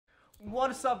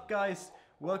What is up, guys?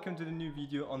 Welcome to the new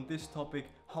video on this topic,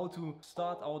 how to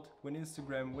start out with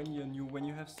Instagram when you're new, when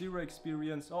you have zero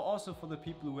experience, or also for the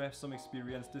people who have some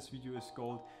experience. This video is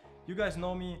gold. You guys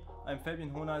know me, I'm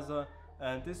Fabian Hohenheiser,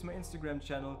 and this is my Instagram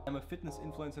channel. I'm a fitness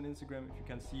influencer on Instagram, if you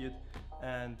can see it,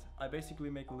 and I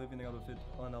basically make a living out of it.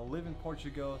 And I live in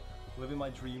Portugal, living my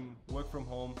dream, work from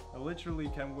home. I literally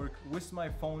can work with my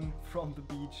phone from the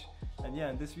beach. And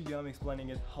yeah, in this video I'm explaining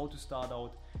it, how to start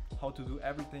out, how to do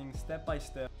everything step by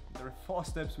step. There are 4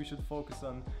 steps we should focus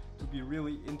on to be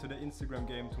really into the Instagram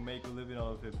game, to make a living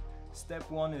out of it. Step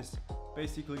 1 is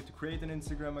basically to create an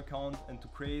Instagram account and to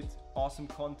create awesome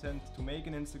content to make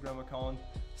an Instagram account.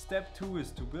 Step 2 is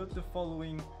to build the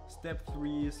following. Step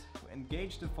 3 is to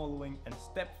engage the following. And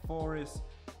step 4 is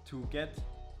to get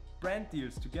brand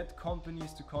deals, to get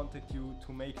companies to contact you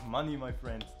to make money, my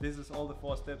friends. This is all the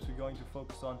 4 steps we're going to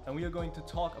focus on, and we are going to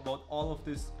talk about all of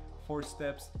these 4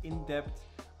 steps in depth.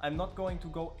 I'm not going to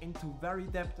go into very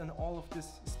depth on all of these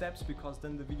steps because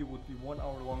then the video would be 1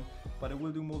 hour long, but I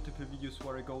will do multiple videos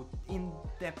where I go in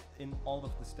depth in all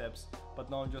of the steps.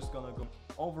 But now I'm just gonna go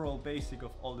overall basic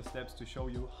of all the steps to show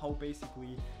you how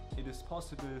basically it is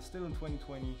possible still in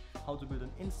 2020 how to build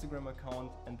an Instagram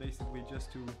account and basically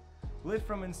just to live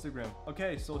from Instagram.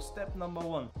 Okay, so step number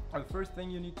 1. The first thing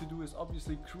you need to do is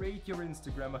obviously create your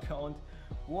Instagram account.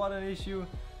 What an issue.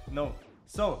 No.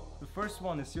 So, the first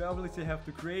one is you obviously have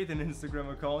to create an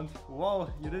Instagram account. Wow,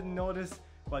 you didn't notice?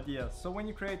 But yeah, so when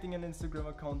you're creating an Instagram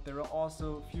account, there are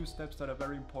also a few steps that are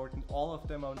very important. All of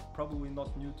them are probably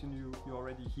not new to you, you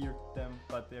already hear them,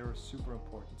 but they're super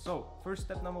important. So, first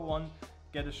step number 1,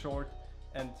 get a short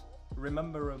and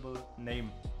rememberable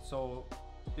name. So,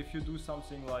 if you do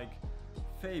something like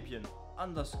Fabian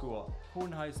 _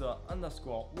 Hohenheiser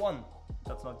 _1,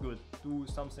 that's not good. Do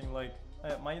something like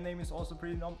my name is also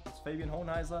pretty normal, it's Fabian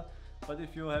Hohenheiser, but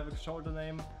if you have a shorter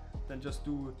name, then just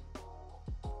do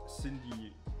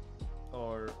Cindy,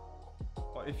 or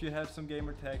if you have some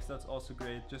gamer tags, that's also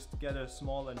great. Just get a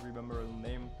small and rememberable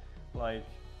name like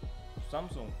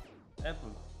Samsung,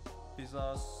 Apple. These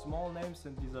are small names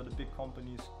and these are the big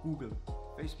companies. Google,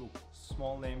 Facebook,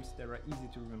 small names, they are easy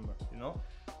to remember, you know?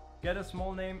 Get a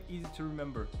small name, easy to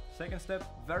remember. Second step,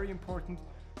 very important,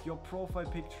 your profile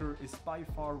picture is by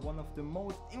far one of the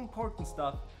most important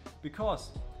stuff, because,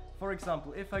 for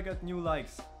example, if I get new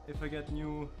likes, if I get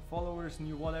new followers,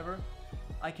 new whatever,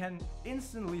 I can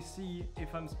instantly see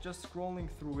if I'm just scrolling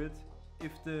through it,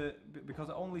 because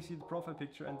I only see the profile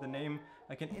picture and the name,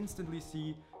 I can instantly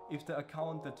see if the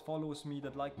account that follows me,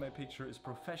 that like my picture, is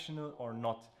professional or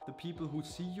not. The people who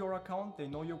see your account, they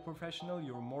know you're professional,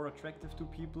 you're more attractive to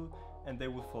people, and they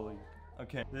will follow you.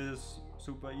 Okay, this is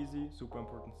super easy, super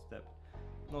important step.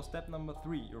 Now step number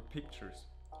 3, your pictures.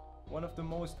 One of the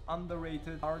most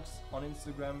underrated parts on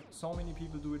Instagram. So many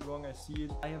people do it wrong, I see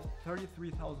it. I have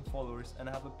 33,000 followers and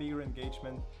I have a bigger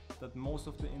engagement than most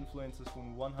of the influencers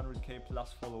from 100k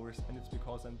plus followers, and it's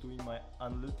because I'm doing my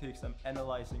analytics, I'm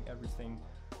analyzing everything.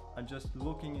 I'm just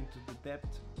looking into the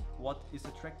depth, what is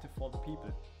attractive for the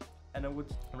people. And I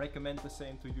would recommend the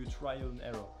same to you, trial and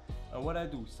error. And what I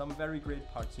do, some very great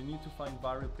parts, you need to find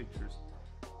viral pictures.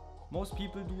 Most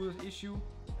people do an issue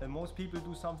and most people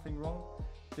do something wrong.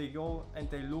 They go and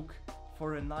they look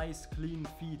for a nice clean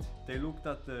feed. They looked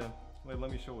at the, well,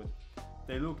 let me show it.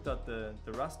 They looked at the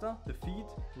raster, the feed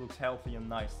looks healthy and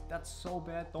nice. That's so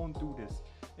bad, don't do this.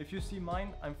 If you see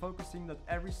mine, I'm focusing that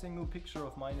every single picture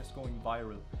of mine is going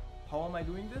viral. How am I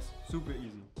doing this? Super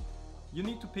easy. You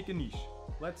need to pick a niche.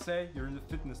 Let's say you're in the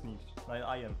fitness niche, like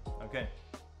I am, okay.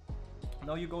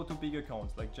 Now you go to big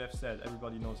accounts, like Jeff said,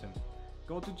 everybody knows him.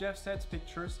 Go to Jeff Said's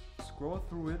pictures, scroll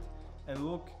through it, and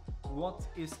look what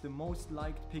is the most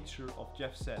liked picture of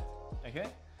Jeff Said, okay?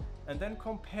 And then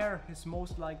compare his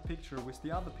most liked picture with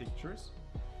the other pictures,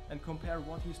 and compare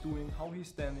what he's doing, how he's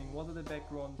standing, what are the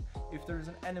background, if there is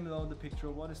an animal on the picture,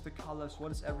 what is the colors,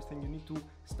 what is everything. You need to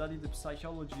study the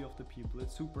psychology of the people,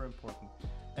 it's super important.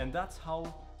 And that's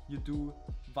how you do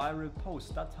viral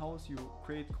posts, that's how you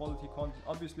create quality content.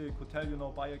 Obviously I could tell you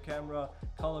now, buy a camera,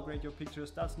 color grade your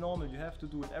pictures, that's normal, you have to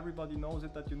do it. Everybody knows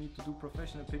it, that you need to do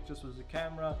professional pictures with a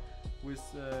camera, with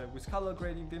color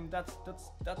grading them.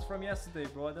 That's from yesterday,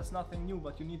 bro, that's nothing new,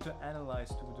 but you need to analyze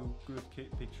to do good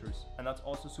pictures. And that's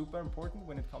also super important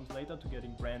when it comes later to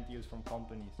getting brand deals from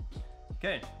companies.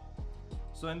 Okay,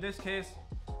 so in this case,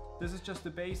 this is just the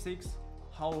basics,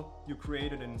 how you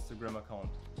created an Instagram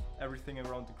account. Everything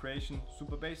around the creation,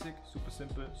 super basic, super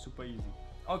simple, super easy.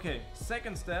 Okay,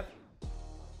 second step,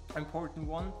 important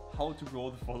one, how to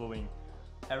grow the following.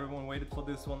 Everyone waited for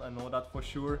this one, I know that for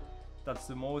sure. That's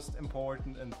the most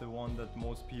important and the one that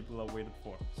most people are waited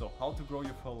for. So how to grow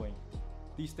your following.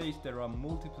 These days there are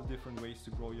multiple different ways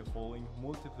to grow your following,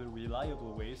 multiple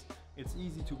reliable ways. It's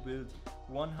easy to build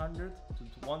 100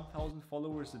 to 1000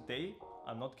 followers a day.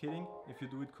 I'm not kidding, if you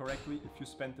do it correctly, if you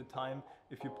spend the time,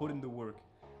 if you put in the work.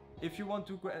 If you want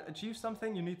to achieve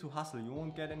something, you need to hustle. You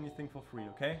won't get anything for free,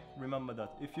 okay? Remember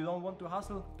that. If you don't want to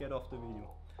hustle, get off the video.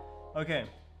 Okay,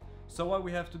 so what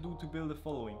we have to do to build a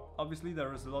following? Obviously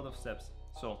there is a lot of steps.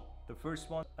 So the first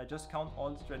one, I just count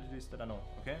all the strategies that I know,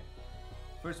 okay?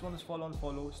 First one is follow and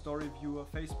follow, story viewer,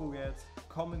 Facebook ads,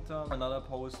 comment on another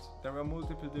post. There are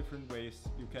multiple different ways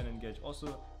you can engage.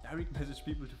 Also, direct message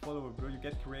people to follow, bro, you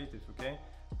get creative, okay?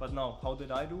 But now, how did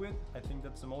I do it? I think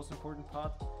that's the most important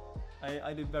part.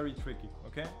 I did very tricky,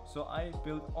 okay? So I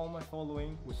built all my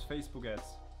following with Facebook ads.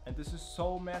 And this is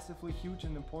so massively huge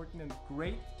and important and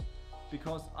great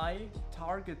because I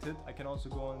targeted, I can also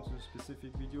go into a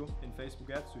specific video in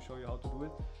Facebook ads to show you how to do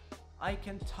it. I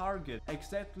can target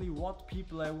exactly what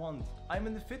people I want. I'm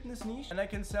in the fitness niche and I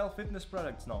can sell fitness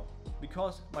products now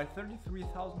because my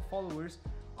 33,000 followers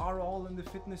are all in the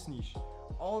fitness niche.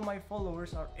 All my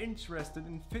followers are interested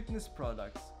in fitness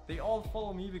products. They all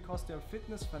follow me because they're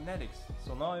fitness fanatics.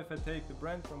 So now if I take the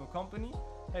brand from a company,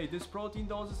 hey, this protein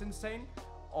dose is insane,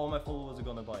 all my followers are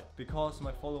gonna buy it because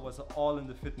my followers are all in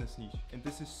the fitness niche and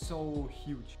this is so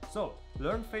huge. So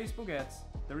learn Facebook ads.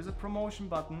 There is a promotion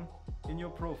button in your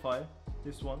profile,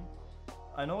 this one.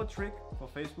 I know a trick for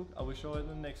Facebook, I will show it in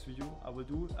the next video. I will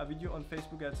do a video on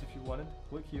Facebook ads if you want it,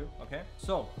 click here, okay?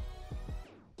 So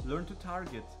learn to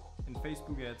target in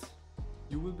Facebook ads.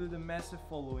 You will build a massive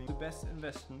following, the best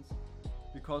investment,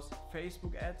 because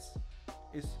Facebook ads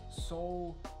is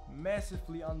so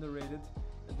massively underrated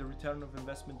and the return of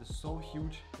investment is so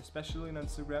huge, especially on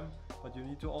Instagram. But you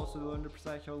need to also learn the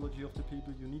psychology of the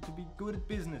people. You need to be good at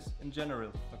business in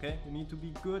general, okay? You need to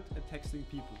be good at texting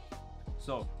people.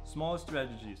 So, small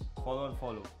strategies, follow and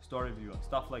follow, story viewer,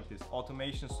 stuff like this,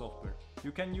 automation software.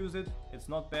 You can use it, it's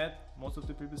not bad. Most of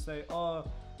the people say, oh,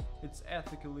 it's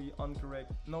ethically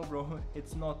incorrect. No bro,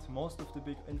 it's not. Most of the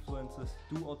big influencers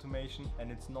do automation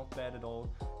and it's not bad at all.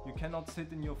 You cannot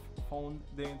sit in your phone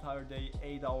the entire day,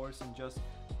 8 hours, and just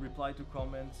reply to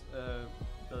comments.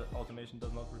 The automation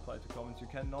does not reply to comments. You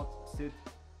cannot sit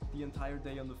the entire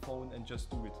day on the phone and just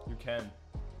do it. You can,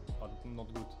 but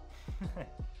not good.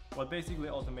 What basically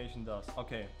automation does,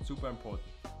 okay, super important.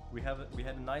 We had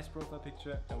a nice profile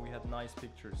picture and we had nice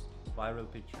pictures, viral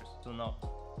pictures. So now,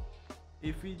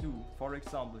 if we do, for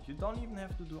example, you don't even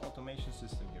have to do automation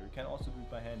system here. You can also do it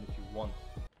by hand if you want.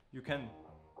 You can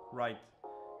write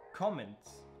comments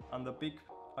under big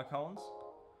accounts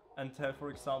and tell, for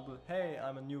example, hey,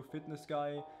 I'm a new fitness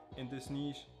guy in this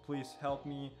niche. Please help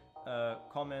me,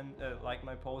 comment, like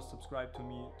my post, subscribe to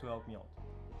me to help me out.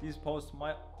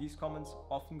 These comments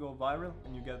often go viral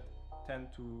and you get 10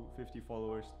 to 50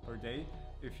 followers per day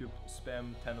if you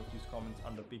spam 10 of these comments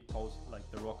under big posts like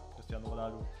The Rock, Cristiano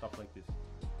Ronaldo, stuff like this.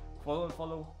 Follow and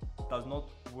follow does not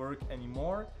work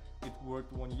anymore. It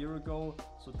worked 1 year ago,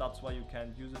 so that's why you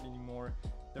can't use it anymore.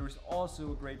 There is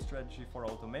also a great strategy for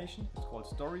automation. It's called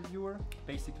Story Viewer.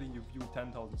 Basically, you view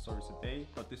 10,000 stories a day,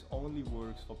 but this only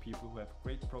works for people who have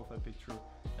great profile picture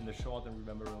and a short and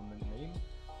rememberable name,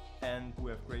 and who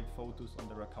have great photos on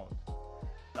their account.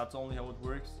 That's only how it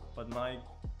works, but my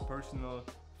personal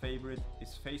favorite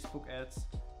is Facebook ads.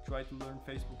 Try to learn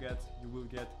Facebook ads, you will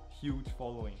get huge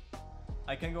following.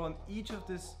 I can go on each of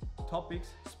these topics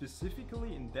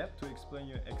specifically in depth to explain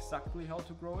you exactly how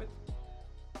to grow it,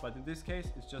 but in this case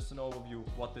it's just an overview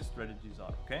what the strategies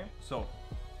are, okay? So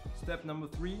step number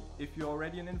 3, if you're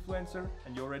already an influencer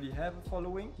and you already have a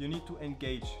following, you need to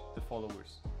engage the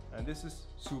followers. And this is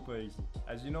super easy.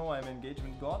 As you know, I'm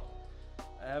engagement god.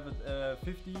 I have a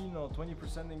 15 or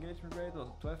 20% engagement rate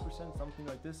or 12%, something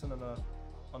like this, and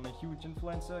on a huge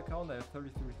influencer account I have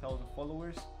 33,000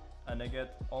 followers and I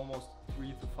get almost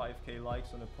 3 to 5k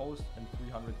likes on a post and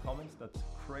 300 comments. That's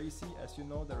crazy. As you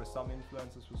know, there are some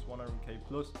influencers with 100k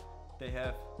plus. They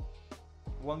have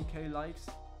 1k likes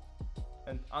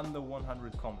and under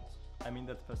 100 comments. I mean,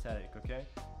 that's pathetic, okay?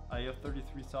 I have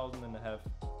 33,000 and I have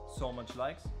so much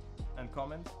likes and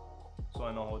comments, so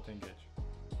I know how to engage.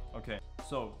 Okay,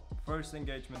 so first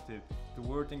engagement tip. The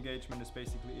word engagement is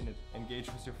basically in it. Engage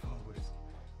with your followers.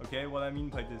 Okay, what I mean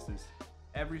by this is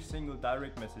every single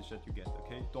direct message that you get,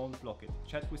 okay, don't block it.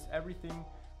 Chat with everything,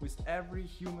 with every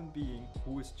human being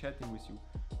who is chatting with you.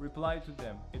 Reply to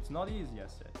them. It's not easy, I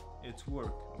said. It's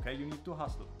work, okay? You need to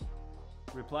hustle.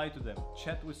 Reply to them.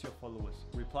 Chat with your followers.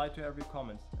 Reply to every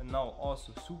comment. And now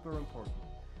also super important,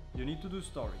 you need to do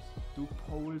stories. Do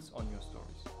polls on your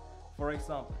stories. For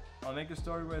example, I'll make a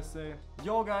story where I say,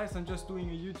 yo guys, I'm just doing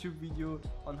a YouTube video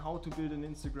on how to build an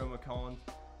Instagram account.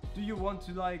 Do you want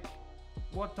to like,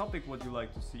 what topic would you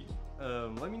like to see?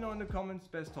 Let me know in the comments,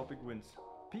 best topic wins.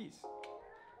 Peace.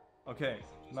 Okay,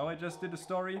 now I just did a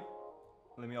story.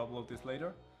 Let me upload this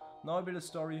later. Now I build a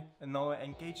story and now I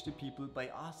engage the people by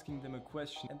asking them a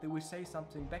question and they will say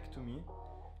something back to me.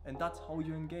 And that's how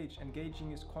you engage.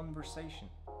 Engaging is conversation.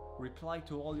 Reply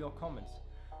to all your comments.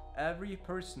 Every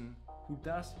person who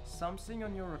does something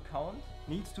on your account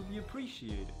needs to be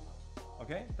appreciated.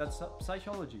 Okay, that's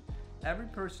psychology. Every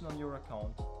person on your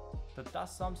account that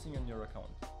does something on your account,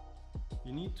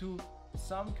 you need to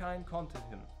some kind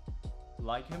contact him.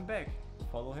 Like him back,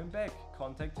 follow him back,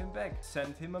 contact him back,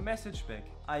 send him a message back.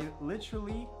 I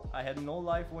had no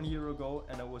life 1 year ago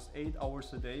and I was 8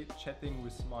 hours a day chatting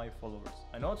with my followers.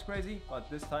 I know it's crazy, but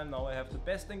this time now I have the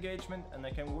best engagement and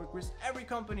I can work with every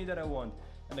company that I want.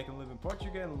 And I can live in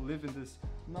Portugal and live in this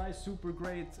nice, super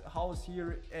great house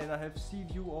here and I have sea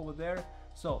view over there.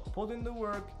 So put in the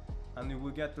work and you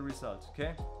will get the results,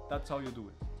 okay? That's how you do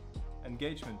it.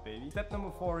 Engagement, baby. Step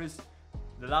number 4 is,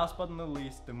 the last but not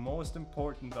least, the most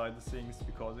important are the things,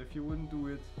 because if you wouldn't do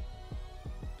it,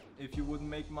 if you wouldn't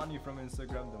make money from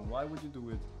Instagram, then why would you do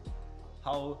it?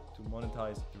 How to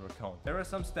monetize your account. There are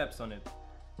some steps on it.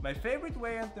 My favorite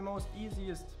way and the most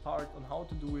easiest part on how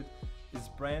to do it is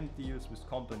brand deals with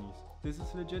companies. This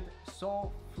is legit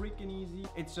so freaking easy.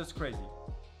 It's just crazy.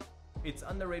 It's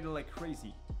underrated like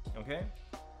crazy, okay?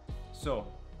 So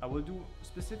I will do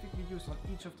specific videos on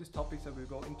each of these topics. I will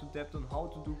go into depth on how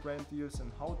to do brand deals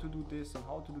and how to do this and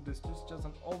how to do this. Just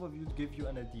an overview to give you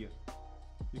an idea.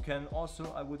 You can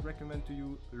also, I would recommend to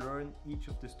you, learn each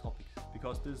of these topics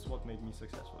because this is what made me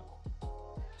successful.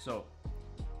 So,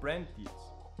 brand deals.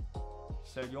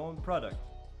 Sell your own product.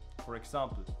 For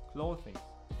example, clothing.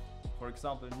 For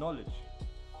example, knowledge.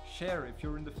 Share if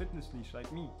you're in the fitness niche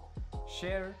like me.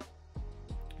 Share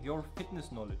your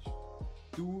fitness knowledge.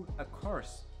 Do a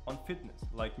course on fitness.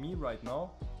 Like me right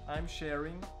now, I'm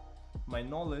sharing my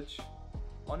knowledge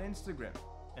on Instagram.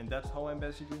 And that's how I'm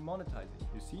basically monetizing,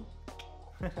 you see?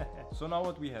 So now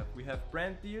what we have? We have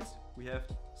brand deals, we have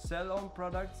sell own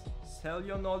products, sell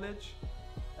your knowledge,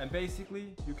 and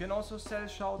basically you can also sell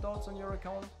shoutouts on your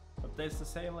account, but that's the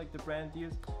same like the brand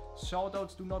deals.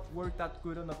 Shoutouts do not work that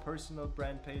good on a personal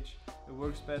brand page. It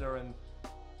works better in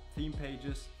theme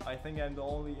pages. I think I'm the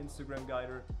only Instagram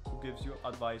guider who gives you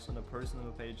advice on the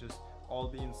personal pages. All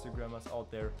the Instagrammers out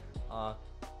there are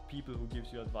people who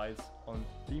gives you advice on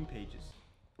theme pages.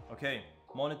 Okay,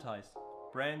 monetize.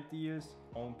 Brand deals,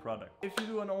 own product. If you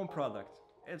do an own product,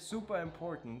 it's super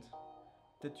important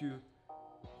that you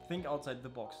think outside the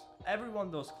box.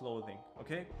 Everyone does clothing,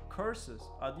 okay? Courses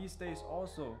are these days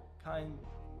also kind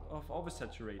of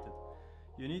oversaturated.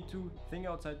 You need to think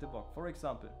outside the box. For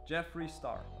example, Jeffree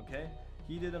Star, okay?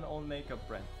 He did an own makeup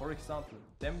brand. For example,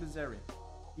 Dan Bilzerian,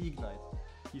 Ignite.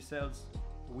 He sells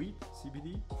weed,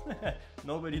 CBD.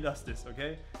 Nobody does this,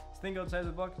 okay? Think outside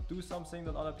the box, do something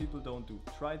that other people don't do.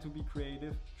 Try to be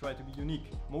creative, try to be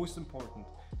unique. Most important,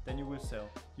 then you will sell.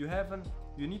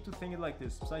 You need to think it like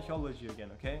this, psychology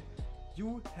again, okay?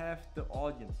 You have the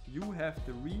audience, you have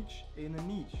the reach in a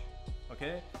niche,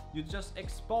 okay? You just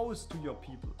expose to your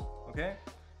people, okay?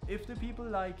 If the people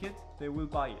like it, they will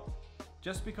buy it.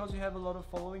 Just because you have a lot of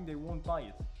following, they won't buy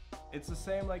it. It's the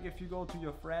same like if you go to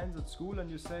your friends at school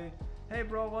and you say, hey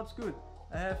bro, what's good?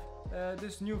 I have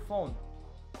this new phone.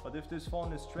 But if this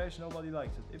phone is trash, nobody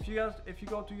likes it. If you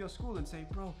go to your school and say,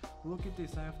 bro, look at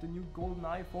this, I have the new golden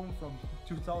iPhone from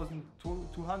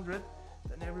 2200,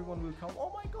 then everyone will come, oh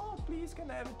my god, please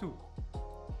can I have it too?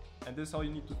 And this is how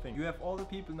you need to think. You have all the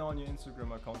people now on your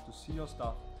Instagram account to see your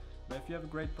stuff. But if you have a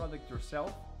great product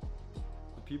yourself,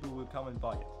 the people will come and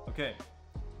buy it. Okay,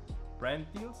 brand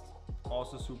deals,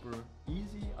 also super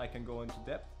easy. I can go into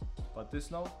depth, but this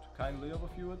now, to kindly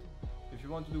overview it, if you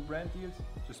want to do brand deals,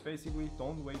 just basically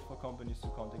don't wait for companies to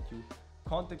contact you.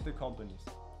 Contact the companies.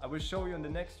 I will show you in the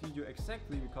next video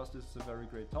exactly, because this is a very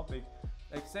great topic,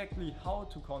 exactly how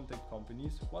to contact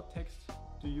companies, what text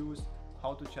to use,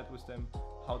 how to chat with them,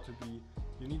 how to be.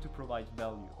 You need to provide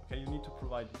value, okay? You need to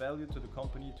provide value to the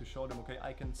company to show them, okay,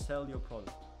 I can sell your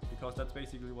product, because that's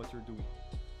basically what you're doing.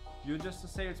 You're just a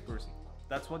salesperson.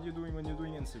 That's what you're doing when you're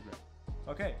doing Instagram.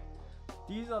 Okay,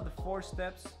 these are the 4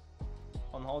 steps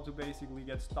on how to basically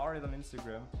get started on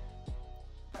Instagram.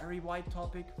 Very wide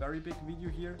topic, very big video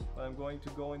here, but I'm going to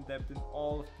go in depth in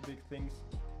all of the big things.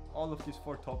 All of these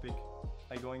 4 topics,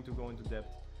 I'm going to go into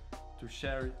depth to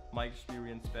share my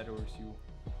experience better with you.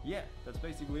 Yeah, that's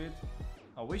basically it.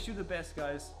 I wish you the best,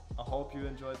 guys. I hope you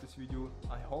enjoyed this video.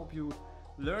 I hope you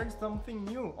learned something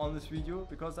new on this video,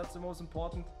 because that's the most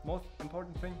important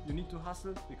thing. You need to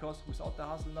hustle, because without the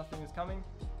hustle, nothing is coming.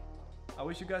 I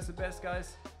wish you guys the best,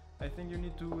 guys. I think you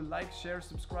need to like, share,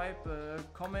 subscribe,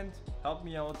 comment, help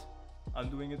me out. I'm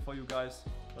doing it for you guys.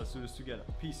 Let's do this together.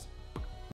 Peace.